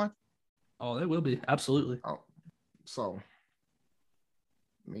us week 1? Oh, they will be. Absolutely. Oh, so,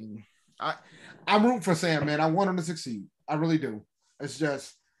 I mean, I'm rooting for Sam, man. I want him to succeed. I really do. It's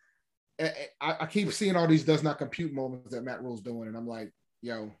just, I keep seeing all these does not compute moments that Matt Rule's doing, and I'm like,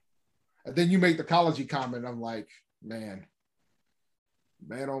 yo. And then you make the college comment, I'm like, man,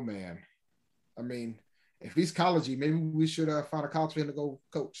 oh man. I mean, if he's collegey, maybe we should find a college fan to go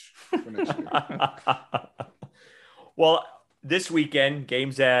coach for next year. Well, this weekend,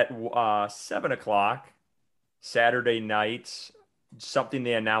 games at 7 o'clock, Saturday night. Something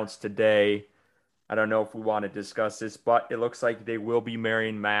they announced today. I don't know if we want to discuss this, but it looks like they will be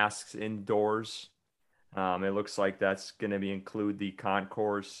wearing masks indoors. It looks like that's going to include the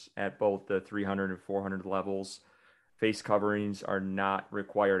concourse at both the 300 and 400 levels. Face coverings are not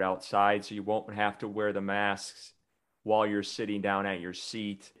required outside, so you won't have to wear the masks while you're sitting down at your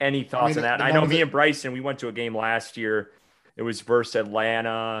seat. Any thoughts on that? I know me and Bryson, we went to a game last year. It was versus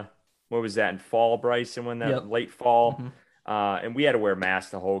Atlanta. What was that in fall, Bryson? When that late fall, and we had to wear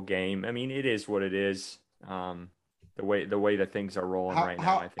masks the whole game. I mean, it is what it is. The way that things are rolling right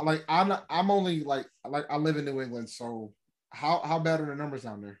now. I think. Like I'm only like I live in New England, so how bad are the numbers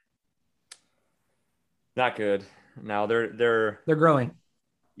down there? Not good. Now they're growing.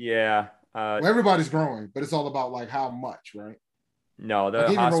 Yeah. Well, everybody's growing, but it's all about like how much, right? No,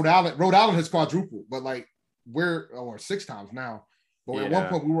 even Rhode Island has quadrupled, but like we're 6 times now. But at one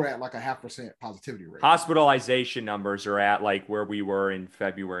point we were at like a 0.5% positivity rate. Hospitalization numbers are at like where we were in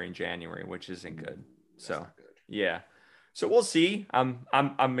February and January, which isn't good. So yeah. So we'll see.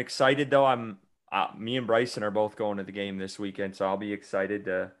 I'm excited though. Me and Bryson are both going to the game this weekend, so I'll be excited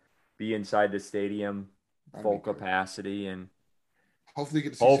to be inside the stadium, full capacity, and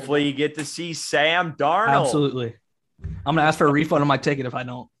hopefully you get to see Sam Darnold. Absolutely. I'm gonna ask for a refund on my ticket if I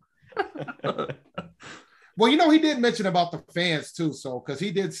don't. Well, he did mention about the fans too, so because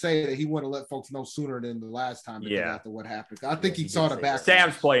he did say that he wanted to let folks know sooner than the last time after what happened. I think he saw the back.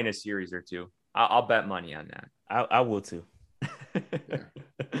 Sam's playing a series or two. I'll bet money on that. I will too.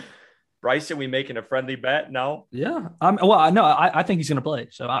 Bryson, we making a friendly bet? No. Yeah. I think he's going to play.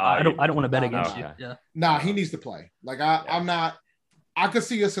 So I don't want to bet against you. Yeah. Nah, he needs to play. Like I'm not. I could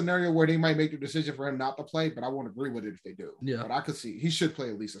see a scenario where they might make the decision for him not to play, but I won't agree with it if they do. Yeah. But I could see he should play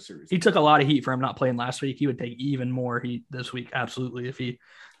at least a series. He took a lot of heat for him not playing last week. He would take even more heat this week. Absolutely. If he.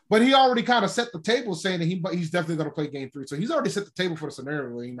 But he already kind of set the table saying that he's definitely going to play game 3. So he's already set the table for the scenario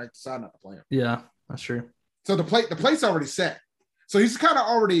where he might decide not to play him. Yeah, that's true. So the plate's already set. So he's kind of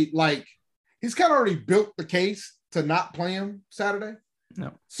already built the case to not play him Saturday.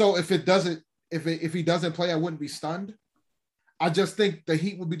 No. So if he doesn't play, I wouldn't be stunned. I just think the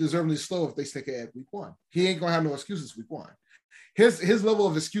Heat would be deservingly slow if they stick it at week 1. He ain't gonna have no excuses week 1. His level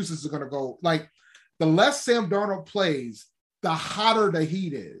of excuses are gonna go like the less Sam Darnold plays, the hotter the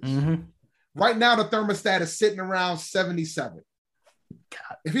Heat is. Mm-hmm. Right now, the thermostat is sitting around 77.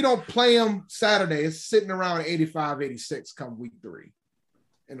 God. If you don't play him Saturday, it's sitting around 85, 86 come week 3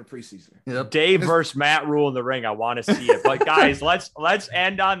 in the preseason. Yep. Dave versus Matt Rule in the ring. I want to see it. But guys, let's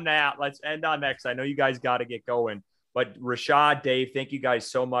end on that. Let's end on that because I know you guys got to get going. But Rashad, Dave, thank you guys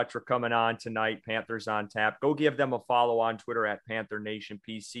so much for coming on tonight. Panthers on Tap. Go give them a follow on Twitter at Panther Nation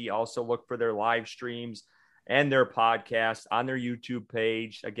PC. Also look for their live streams and their podcast on their YouTube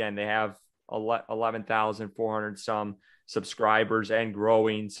page. Again, they have 11,400 some subscribers and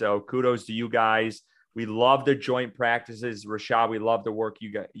growing. So kudos to you guys. We love the joint practices. Rashad, we love the work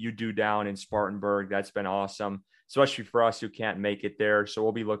you do down in Spartanburg. That's been awesome, especially for us who can't make it there. So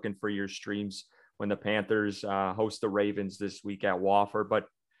we'll be looking for your streams when the Panthers host the Ravens this week at Wofford. But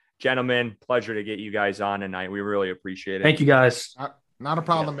gentlemen, pleasure to get you guys on tonight. We really appreciate it. Thank you guys. Not a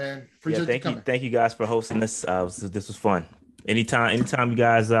problem, man. Appreciate you. Thank you guys for hosting this. This was fun. Anytime you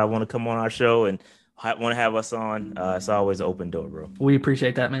guys want to come on our show and want to have us on, it's always an open door, bro. We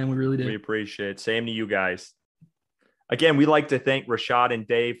appreciate that, man. We really do. We appreciate it. Same to you guys. Again, we'd like to thank Rashad and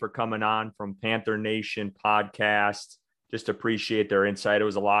Dave for coming on from Panther Nation podcast. Just appreciate their insight. It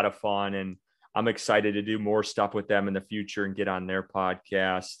was a lot of fun, and I'm excited to do more stuff with them in the future and get on their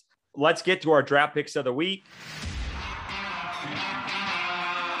podcast. Let's get to our draft picks of the week.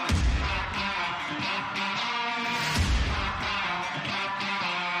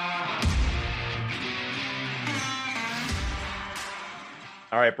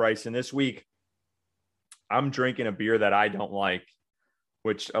 All right, Bryson, this week I'm drinking a beer that I don't like,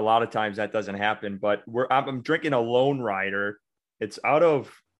 which a lot of times that doesn't happen, but I'm drinking a Lone Rider. It's out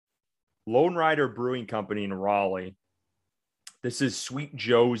of Lone Rider Brewing Company in Raleigh. This is Sweet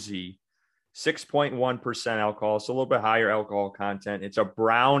Josie, 6.1% alcohol, so a little bit higher alcohol content. It's a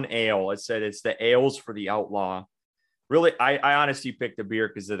brown ale. It said it's the ales for the outlaw. Really, I honestly picked the beer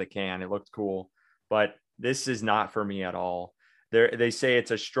because of the can. It looked cool, but this is not for me at all. They say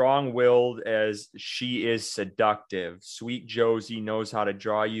it's a strong-willed as she is seductive. Sweet Josie knows how to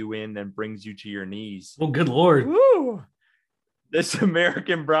draw you in, then brings you to your knees. Oh, good Lord. Woo! This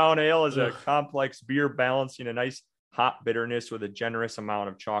American brown ale is a complex beer balancing a nice hot bitterness with a generous amount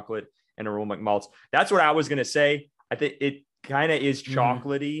of chocolate and aromatic malts. That's what I was going to say. I think it kind of is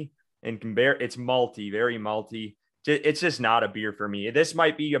chocolatey and it's malty, very malty. It's just not a beer for me. This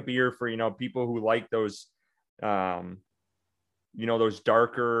might be a beer for, people who like those, those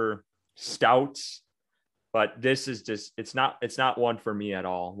darker stouts, but this is just, it's not one for me at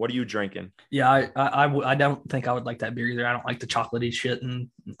all. What are you drinking? Yeah, I don't think I would like that beer either. I don't like the chocolatey shit and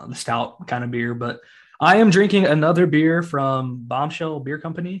the stout kind of beer, but I am drinking another beer from Bombshell Beer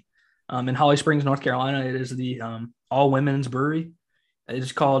Company in Holly Springs, North Carolina. It is the all women's brewery. It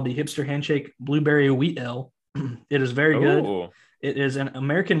is called the Hipster Handshake Blueberry Wheat Ale. It is very good. It is an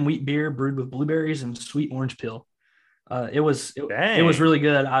American wheat beer brewed with blueberries and sweet orange peel. It was really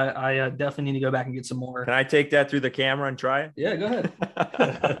good. I definitely need to go back and get some more. Can I take that through the camera and try it? Yeah, go ahead.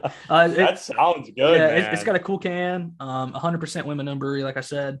 That sounds good. Yeah, it's got a cool can. 100% women-owned brewery, like I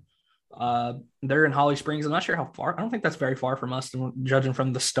said. They're in Holly Springs. I'm not sure how far. I don't think that's very far from us, judging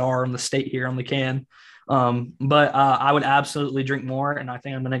from the star on the state here on the can. But I would absolutely drink more, and I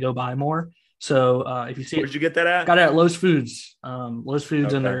think I'm going to go buy more. So if you see where'd you get that at? Got it at Lowe's Foods. Lowe's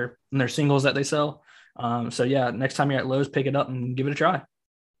Foods and their singles that they sell. So yeah, next time you're at Lowe's, pick it up and give it a try.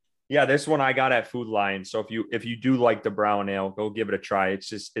 Yeah, this one I got at Food Lion. So if you do like the brown ale, go give it a try.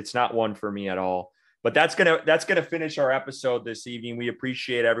 It's not one for me at all. But that's gonna finish our episode this evening. We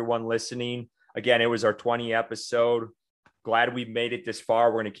appreciate everyone listening. Again, it was our 20th episode. Glad we made it this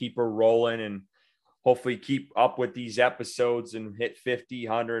far. We're gonna keep her rolling and hopefully keep up with these episodes and hit 50,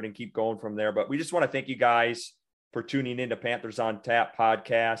 100 and keep going from there. But we just want to thank you guys for tuning in to Panthers on Tap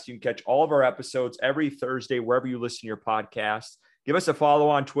podcast. You can catch all of our episodes every Thursday, wherever you listen to your podcasts. Give us a follow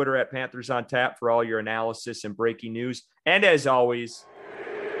on Twitter at Panthers on Tap for all your analysis and breaking news. And as always,